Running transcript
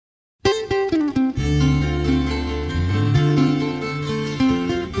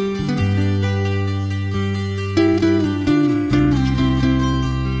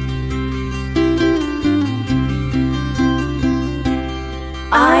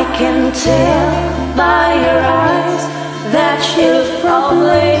I can tell by your eyes that you'll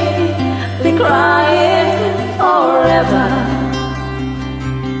probably be crying forever.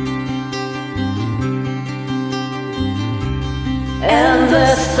 And the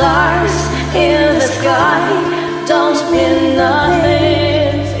stars in the sky don't mean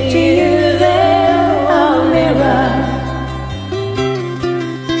nothing to you. They're a mirror.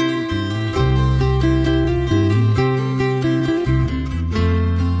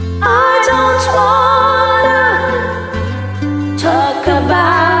 I don't wanna talk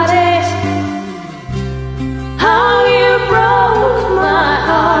about it, how you broke my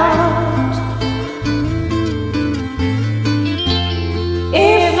heart.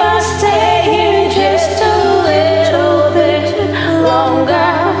 If I stay here just a little bit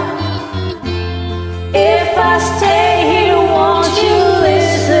longer, if I stay here, won't you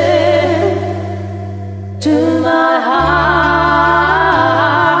listen to my heart?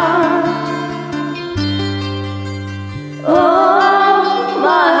 Oh,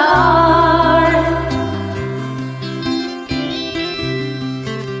 my heart.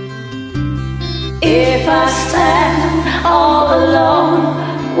 If I stand all alone,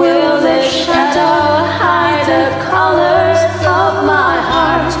 will the shadow hide the colors of my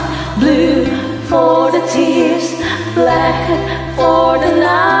heart? Blue for the tears, black for the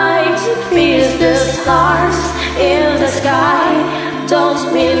night. Fears the stars in the sky don't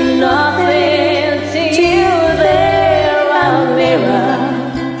mean nothing to you. They're a mirror.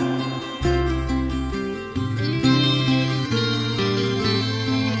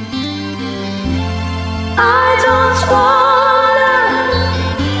 I don't wanna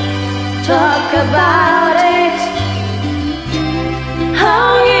talk about it, how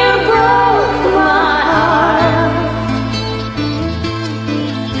you broke my heart.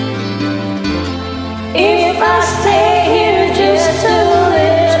 If I stay here just a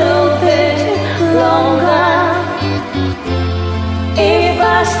little bit longer, if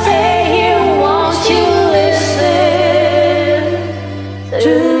I stay here, won't you listen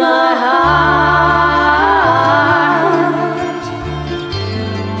to my heart?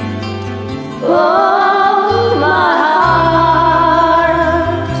 Oh, my heart.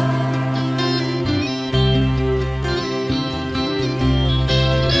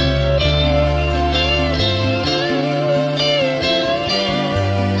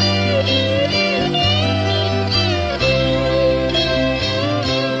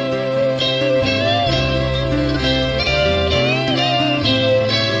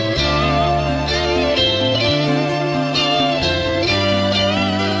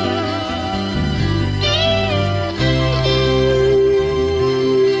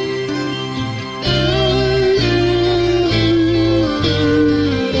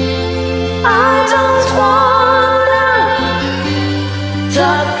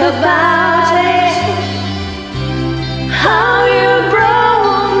 Talk about it, how you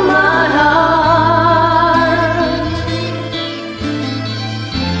broke my heart.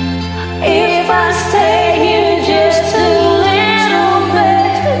 If I stay here just a little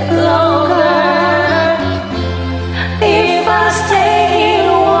bit longer, if I stay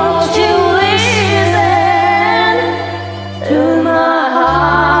here, won't you listen to my heart?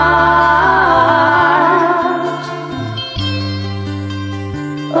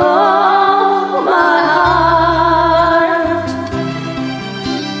 Oh.